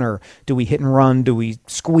start the runner? Do we hit and run? Do we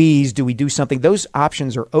squeeze? Do we do something? Those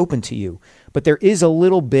options are open to you. But there is a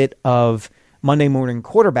little bit of Monday morning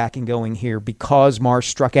quarterbacking going here because Marsh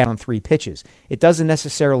struck out on 3 pitches. It doesn't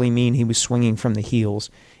necessarily mean he was swinging from the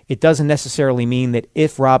heels. It doesn't necessarily mean that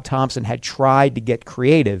if Rob Thompson had tried to get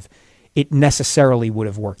creative, it necessarily would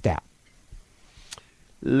have worked out.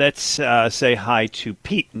 Let's say hi to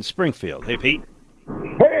Pete in Springfield. Hey, Pete.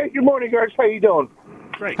 Hey, good morning, guys. How you doing?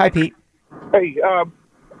 Great. Hi, Pete. Hey, I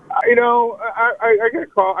got a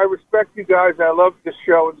call. I respect you guys. I love this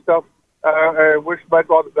show and stuff. I wish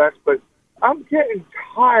Mike all the best, but I'm getting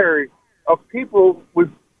tired of people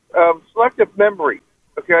with selective memory,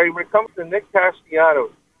 okay, when it comes to Nick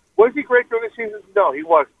Castellanos. Was he great during the season? No, he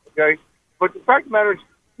wasn't, okay? But the fact of the matter is,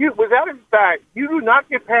 without his bat, you do not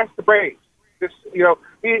get past the Braves. I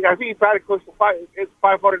think he batted close to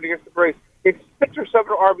 500 against the Braves. It's 6 or 7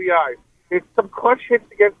 RBIs. It's some clutch hits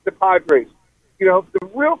against the Padres. The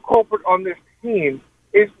real culprit on this team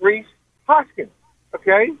is Rhys Hoskins,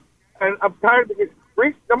 okay? And I'm tired because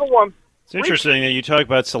Rhys, number one, it's interesting that you talk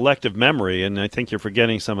about selective memory, and I think you're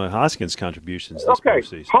forgetting some of Hoskins' contributions this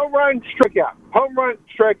postseason. Home run, strikeout.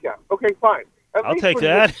 Okay, fine. I'll take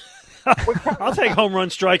that. I'll take home run,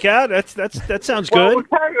 strikeout. That sounds good.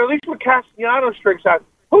 At least when Castellanos strikes out,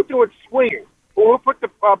 he'll do it swinging. We'll put the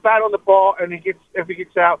bat on the ball, and if he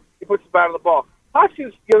gets out, he puts the bat on the ball.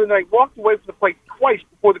 Hoskins the other night walked away from the plate twice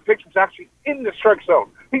before the pitch was actually in the strike zone.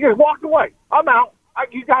 He just walked away. I'm out.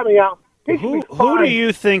 You got me out. Who do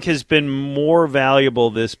you think has been more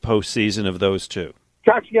valuable this postseason of those two?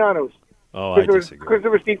 Castellanos. Oh, I disagree. Because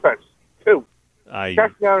of his defense, too. I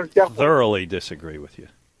definitely thoroughly disagree with you.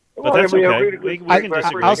 But that's okay. We can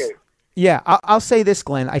disagree. I'll say this,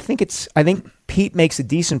 Glenn. I think Pete makes a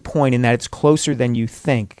decent point in that it's closer than you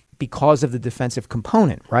think because of the defensive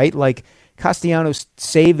component, right? Like Castellanos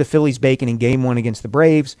saved the Phillies' bacon in Game 1 against the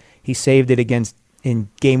Braves. He saved it in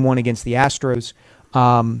Game 1 against the Astros.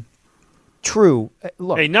 True.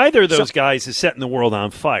 Look, hey, neither of those guys is setting the world on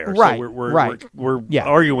fire. Right. So we're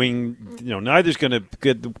arguing. Neither's going to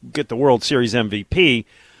get the World Series MVP.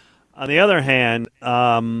 On the other hand,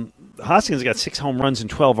 Hoskins got 6 home runs and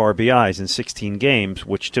 12 RBIs in 16 games,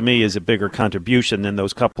 which to me is a bigger contribution than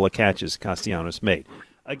those couple of catches Castellanos made.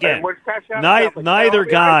 Again, neither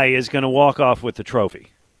guy is going to walk off with the trophy.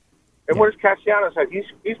 And what does Castellanos have?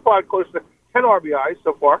 He's probably close to 10 RBIs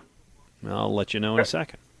so far. I'll let you know in a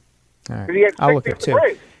second. All right. I'll look at it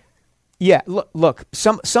too. Yeah, look.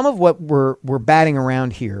 Some of what we're batting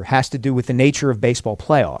around here has to do with the nature of baseball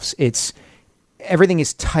playoffs. Everything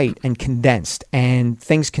is tight and condensed, and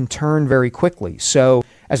things can turn very quickly. So,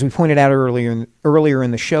 as we pointed out earlier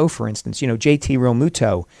in the show, for instance, JT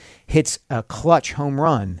Realmuto hits a clutch home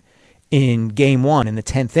run in Game 1 in the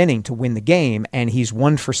 10th inning to win the game, and he's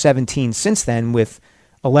 1 for 17 since then with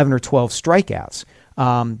 11 or 12 strikeouts.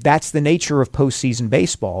 That's the nature of postseason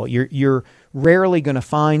baseball. You're rarely going to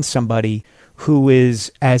find somebody who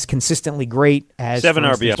is as consistently great as 7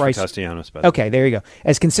 RBIs for Castellanos. Okay, there you go.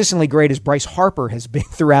 As consistently great as Bryce Harper has been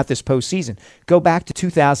throughout this postseason. Go back to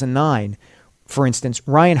 2009, for instance.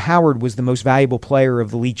 Ryan Howard was the most valuable player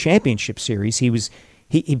of the league championship series.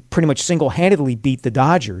 He pretty much single-handedly beat the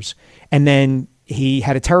Dodgers, and then he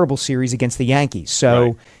had a terrible series against the Yankees.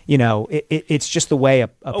 So, right. It's just the way a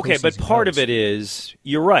okay, but part of it is,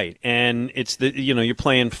 you're right, and it's you're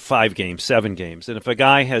playing 5 games, 7 games, and if a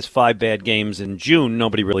guy has 5 bad games in June,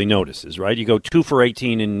 nobody really notices, right? You go 2 for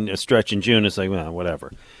 18 in a stretch in June, it's like, well,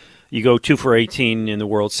 whatever. You go 2 for 18 in the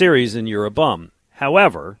World Series, and you're a bum.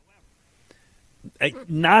 However,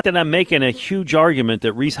 not that I'm making a huge argument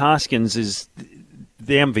that Rhys Hoskins is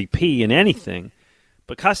the MVP in anything,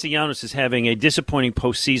 but Castellanos is having a disappointing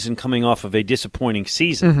postseason coming off of a disappointing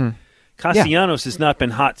season. Mm-hmm. Castellanos has not been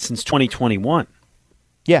hot since 2021.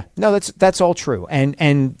 Yeah, no, that's all true,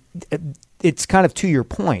 and it's kind of to your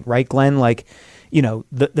point, right, Glenn? Like, you know,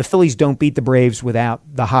 the Phillies don't beat the Braves without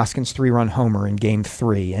the Hoskins 3-run homer in Game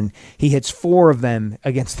 3, and he hits 4 of them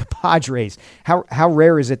against the Padres. How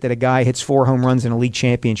rare is it that a guy hits 4 home runs in a league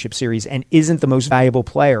championship series and isn't the most valuable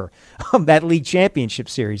player of that league championship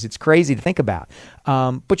series? It's crazy to think about.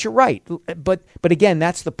 But you're right. But again,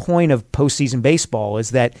 that's the point of postseason baseball,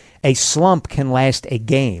 is that a slump can last a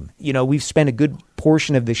game. You know, we've spent a good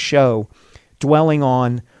portion of this show dwelling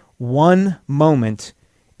on one moment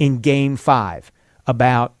in Game 5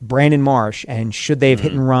 about Brandon Marsh and should they have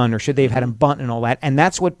hit and run or should they have had him bunt and all that. And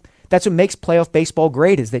that's what makes playoff baseball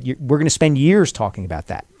great, is that we're going to spend years talking about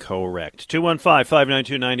that. Correct.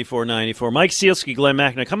 215-592-9494. Mike Sealski, Glenn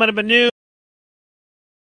Macnow. Come on up at noon.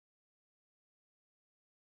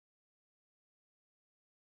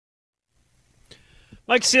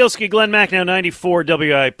 Mike Sealski, Glenn Macnow, 94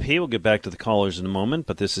 WIP. We'll get back to the callers in a moment,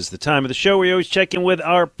 but this is the time of the show where we always check in with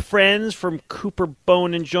our friends from Cooper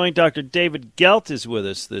Bone and Joint. Dr. David Gelt is with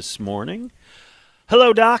us this morning.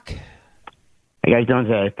 Hello, Doc. How you guys doing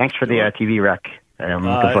today? Thanks for the TV rec. I'm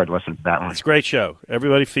looking forward to listening to that one. It's a great show.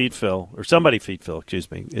 Everybody feed Phil, or somebody feed Phil,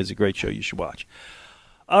 excuse me. It's a great show you should watch.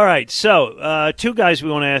 All right, so 2 guys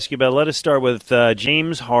we want to ask you about. Let us start with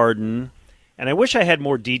James Harden. And I wish I had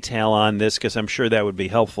more detail on this because I'm sure that would be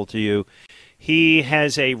helpful to you. He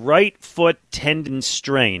has a right foot tendon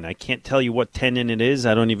strain. I can't tell you what tendon it is.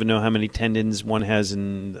 I don't even know how many tendons one has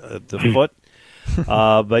in the foot.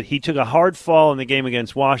 But he took a hard fall in the game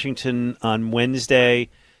against Washington on Wednesday,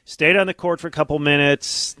 stayed on the court for a couple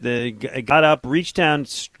minutes, got up, reached down,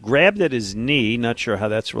 grabbed at his knee, not sure how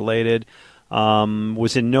that's related,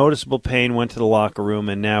 was in noticeable pain, went to the locker room,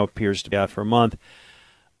 and now appears to be out for a month.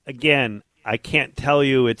 Again, I can't tell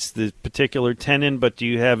you it's the particular tendon, but do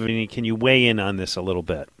you have any? Can you weigh in on this a little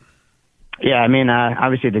bit? Yeah, I mean,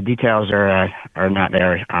 obviously the details are not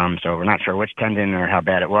there, so we're not sure which tendon or how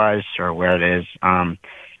bad it was or where it is.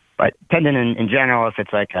 But tendon in general, if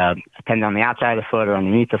it's like a tendon on the outside of the foot or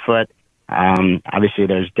underneath the foot, obviously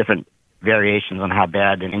there's different variations on how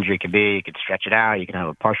bad an injury could be. You could stretch it out, you can have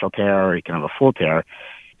a partial tear, or you can have a full tear.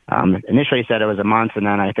 Initially said it was a month, and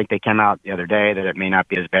then I think they came out the other day that it may not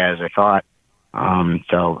be as bad as I thought.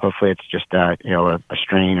 So hopefully it's just a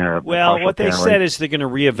strain or a what they said is they're going to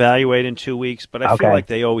reevaluate in 2 weeks, but I feel like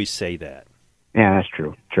they always say that. Yeah, that's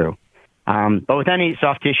true. But with any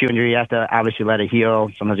soft tissue injury, you have to obviously let it heal.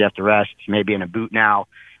 Sometimes you have to rest. You may be in a boot now,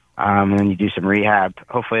 and then you do some rehab.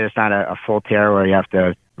 Hopefully it's not a full tear where you have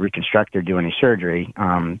to reconstruct or do any surgery.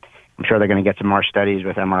 I'm sure they're going to get some more studies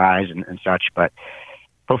with MRIs and such, but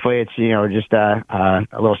hopefully it's just a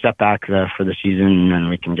little setback for the season, and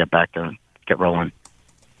we can get rolling.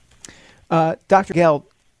 Dr.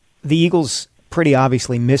 Gelt, the Eagles pretty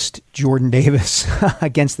obviously missed Jordan Davis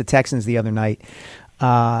against the Texans the other night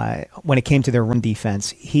when it came to their run defense.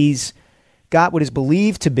 He's got what is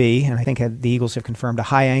believed to be, and I think the Eagles have confirmed, a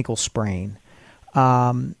high ankle sprain.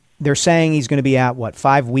 They're saying he's going to be out,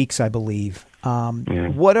 5 weeks, I believe. Tell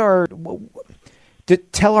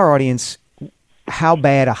our audience how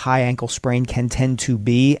bad a high ankle sprain can tend to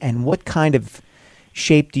be, and what kind of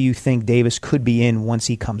shape do you think Davis could be in once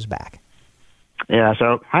he comes back? Yeah,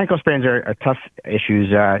 so high ankle sprains are tough issues.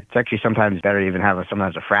 It's actually sometimes better to even have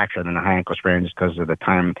sometimes a fracture than a high ankle sprain just because of the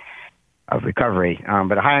time of recovery.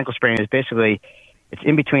 But a high ankle sprain is basically, it's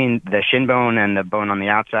in between the shin bone and the bone on the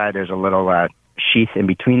outside. There's a little sheath in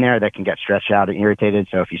between there that can get stretched out and irritated.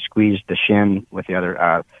 So if you squeeze the shin with the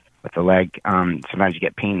other with the leg, sometimes you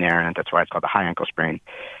get pain there, and that's why it's called a high ankle sprain.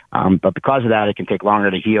 But because of that, it can take longer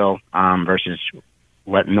to heal versus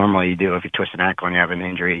what normally you do if you twist an ankle and you have an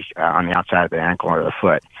injury on the outside of the ankle or the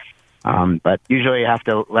foot. But usually you have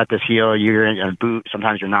to let this heal. You're in a boot.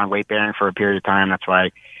 Sometimes you're non-weight bearing for a period of time. That's why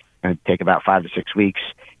it's going to take about 5 to 6 weeks.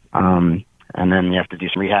 And then you have to do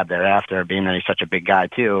some rehab thereafter. Being that he's such a big guy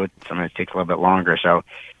too, sometimes it takes a little bit longer. So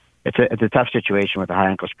it's a tough situation with a high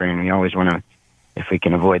ankle sprain. We always want to, if we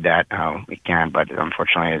can avoid that, we can. But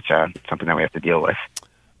unfortunately, it's something that we have to deal with.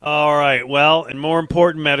 All right. Well, and more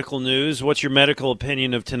important medical news, what's your medical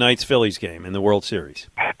opinion of tonight's Phillies game in the World Series?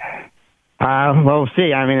 Well, we'll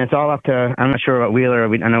see. I mean, it's all up to, I'm not sure about Wheeler.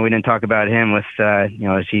 I know we didn't talk about him with,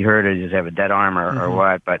 is he hurt or does he have a dead arm or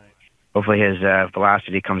what? But hopefully his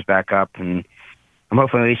velocity comes back up, and I'm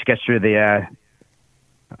hoping at least gets through the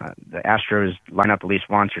Astros lineup at least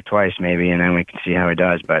once or twice maybe, and then we can see how he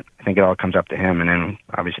does. But I think it all comes up to him, and then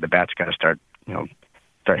obviously the bat's got to start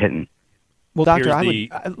start hitting. Well, Doctor,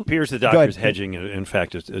 appears the doctor's hedging. In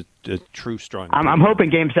fact, a true strong. I'm hoping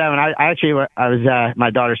Game 7. I was my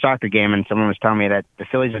daughter's soccer game, and someone was telling me that the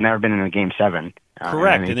Phillies have never been in a Game 7.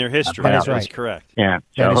 Correct in their history. That is right. That's correct. Yeah,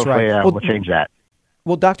 so that is hopefully right. we'll change that.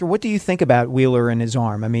 Well, Doctor, what do you think about Wheeler and his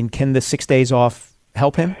arm? I mean, can the 6 days off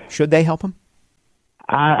help him? Should they help him?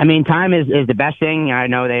 Time is the best thing. I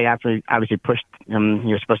know they obviously pushed him.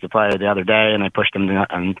 He was supposed to play the other day, and they pushed him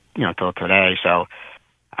until today. So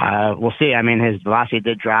we'll see. I mean, his velocity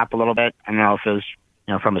did drop a little bit. I don't know if it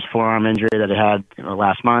was from his forearm injury that he had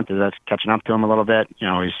last month. Is that's catching up to him a little bit?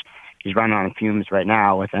 He's running on fumes right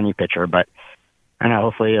now with any pitcher, but I know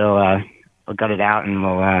hopefully he'll gut it out and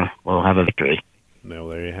we'll have a victory. No,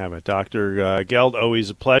 there you have it, Dr. Geld. Always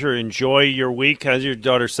a pleasure. Enjoy your week. How's your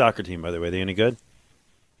daughter's soccer team, by the way? Are they any good?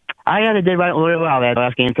 They did really well. They had the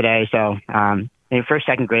last game today, so they're first,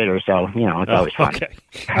 second graders, so it's always fun. Okay.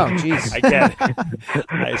 Oh, jeez. I get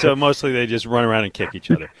it. So mostly they just run around and kick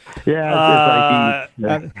each other. Yeah.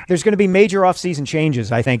 There's going to be major off-season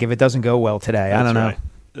changes, I think, if it doesn't go well today. I don't know.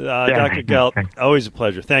 Right. Dr. Geld, always a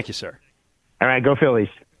pleasure. Thank you, sir. All right, go Phillies.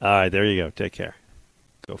 All right, there you go. Take care.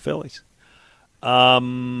 Go Phillies.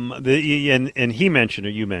 And he mentioned, or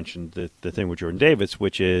you mentioned, the thing with Jordan Davis,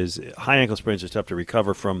 which is high ankle sprains are tough to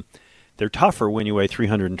recover from. They're tougher when you weigh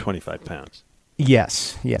 325 pounds.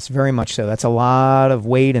 Yes, very much so. That's a lot of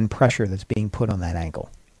weight and pressure that's being put on that ankle.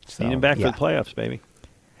 So, need him back for the playoffs, baby.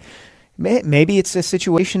 Maybe it's a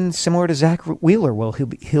situation similar to Zach Wheeler. Well,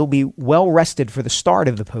 he'll be well rested for the start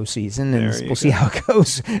of the postseason, and we'll see how it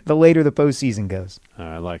goes the later the postseason goes.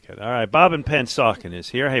 I like it. All right, Bob in Pennsauken is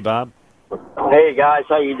here. Hey, Bob. Hey, guys.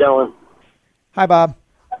 How you doing? Hi, Bob.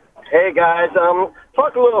 Hey, guys.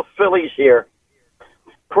 Talk a little Phillies here.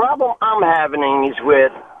 Problem I'm having is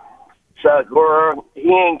with Segura.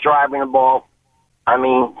 He ain't driving the ball.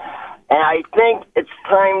 And I think it's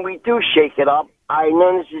time we do shake it up. I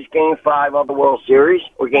know this is Game 5 of the World Series,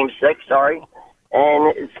 or Game 6, sorry,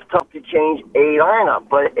 and it's tough to change a lineup,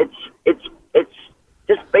 but it's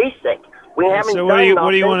just basic. We haven't. So what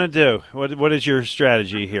do you want to do? What is your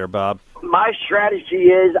strategy here, Bob? My strategy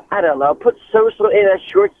is, I don't know, put Sosa in a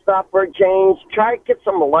shortstop for a change. Try to get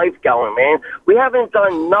some life going, man. We haven't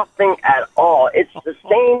done nothing at all. It's the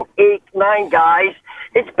same 8-9 guys.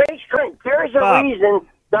 It's basically, there's a reason.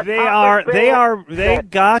 They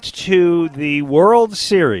got to the World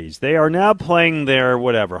Series. They are now playing their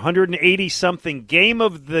 180-something game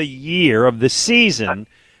of the year, of the season,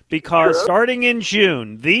 because starting in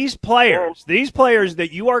June, these players that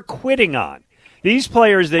you are quitting on, these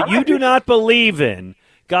players that you do not believe in,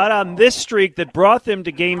 got on this streak that brought them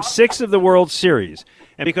to Game 6 of the World Series.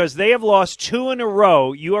 And because they have lost 2 in a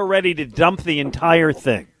row, you are ready to dump the entire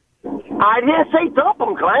thing. I didn't say dump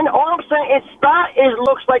him, Glenn. All I'm saying is Stott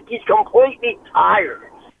looks like he's completely tired.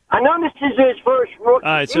 I know this is his first rookie.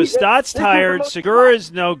 All right, so Stott's tired.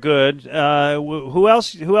 Segura's no good. Who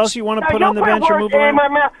else you want to put on the bench or move around?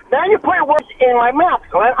 Now you're putting words in my mouth,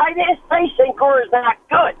 Glenn. I didn't say Segura's not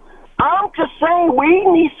good. I'm just saying we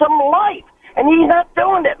need some life, and he's not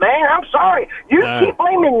doing it, man. I'm sorry. You keep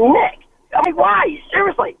blaming Nick. Why?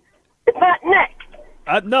 Seriously. It's not Nick.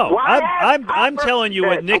 No, I'm telling you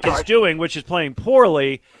what Nick is doing, which is playing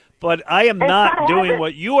poorly, but I am not doing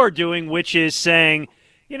what you are doing, which is saying,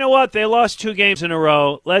 you know what, they lost 2 games in a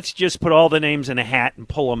row. Let's just put all the names in a hat and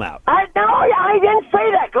pull them out. I didn't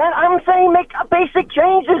say that, Glenn. I'm saying make basic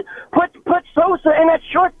changes. Put Sosa in at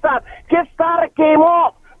shortstop. Give Stott a game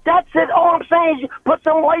off. That's it. All I'm saying is put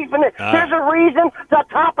some life in it. There's a reason that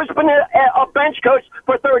Topper's been a bench coach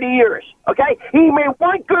for 30 years, okay? He made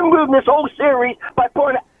one good move in this whole series by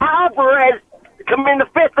putting Alvarez come in the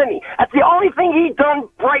 5th inning. That's the only thing he's done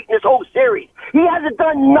right in this whole series. He hasn't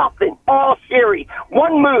done nothing all series.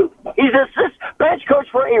 One move. He's an assistant bench coach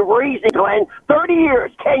for a reason, Glenn. 30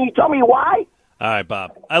 years. Can you tell me why? All right,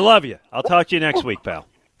 Bob. I love you. I'll talk to you next week, pal.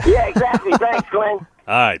 Yeah, exactly. Thanks, Glenn. All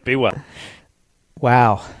right. Be well.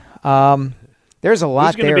 Wow. There's a lot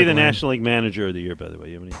there. Who's going to be the National League Manager of the Year, by the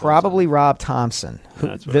way? Probably Rob Thompson.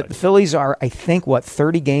 The Phillies are, I think,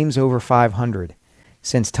 30 games over 500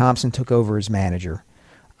 since Thompson took over as manager.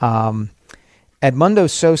 Edmundo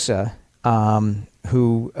Sosa,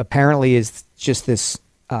 who apparently is just this,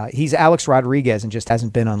 he's Alex Rodriguez and just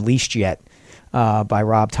hasn't been unleashed yet by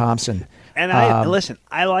Rob Thompson. And listen,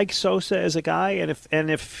 I like Sosa as a guy, and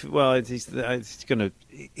if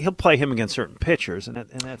he'll play him against certain pitchers, and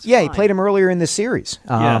that's fine. He played him earlier in the series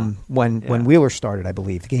when Wheeler started, I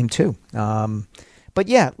believe, Game 2. But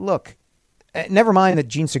yeah, look, never mind that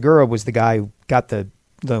Gene Segura was the guy who got the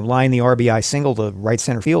line the RBI single to right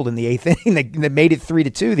center field in the 8th inning that made it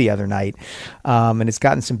 3-2 the other night. And it's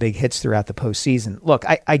gotten some big hits throughout the postseason. Look,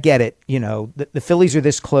 I get it. You know, the Phillies are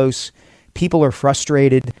this close. People are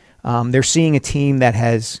frustrated. They're seeing a team that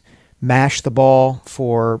has mashed the ball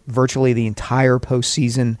for virtually the entire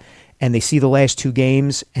postseason, and they see the last 2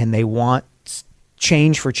 games and they want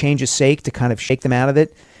change for change's sake to kind of shake them out of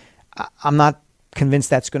it. I'm not convinced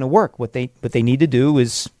that's going to work. What they need to do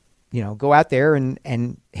is, you know, go out there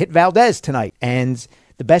and hit Valdez tonight. And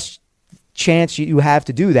the best chance you have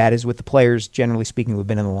to do that is with the players, generally speaking, who have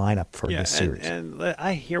been in the lineup for this series. And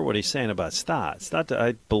I hear what he's saying about Stott. Stott,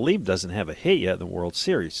 I believe, doesn't have a hit yet in the World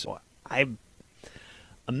Series. So I'm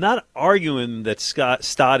not arguing that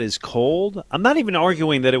Stott is cold. I'm not even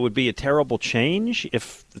arguing that it would be a terrible change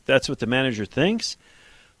if that's what the manager thinks.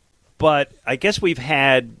 But I guess we've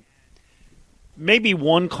had maybe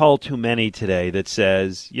one call too many today that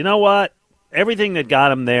says, you know what, everything that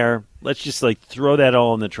got him there, let's just throw that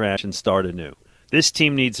all in the trash and start anew. This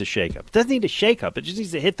team needs a shakeup. It doesn't need a shakeup. It just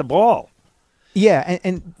needs to hit the ball. Yeah,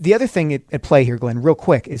 and the other thing at play here, Glenn, real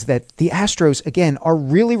quick, is that the Astros, again, are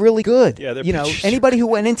really, really good. Yeah, you know, anybody who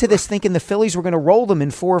went into this thinking the Phillies were going to roll them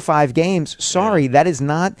in 4 or 5 games, sorry, that is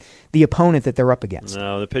not the opponent that they're up against.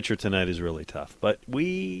 No, the pitcher tonight is really tough, but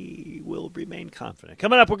we will remain confident.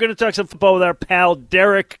 Coming up, we're going to talk some football with our pal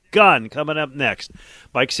Derek Gunn. Coming up next,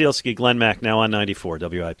 Mike Sealski, Glenn Mack, now on 94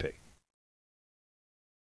 WIP.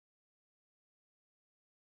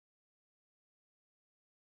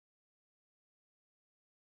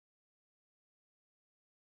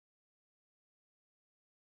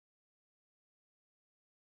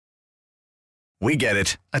 We get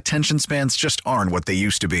it. Attention spans just aren't what they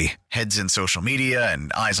used to be. Heads in social media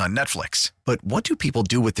and eyes on Netflix. But what do people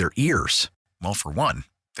do with their ears? Well, for one,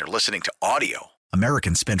 they're listening to audio.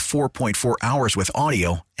 Americans spend 4.4 hours with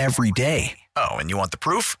audio every day. Oh, and you want the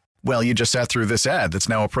proof? Well, you just sat through this ad that's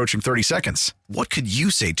now approaching 30 seconds. What could you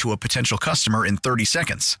say to a potential customer in 30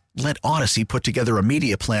 seconds? Let Odyssey put together a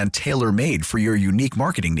media plan tailor-made for your unique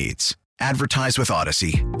marketing needs. Advertise with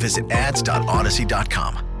Odyssey. Visit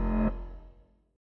ads.odyssey.com.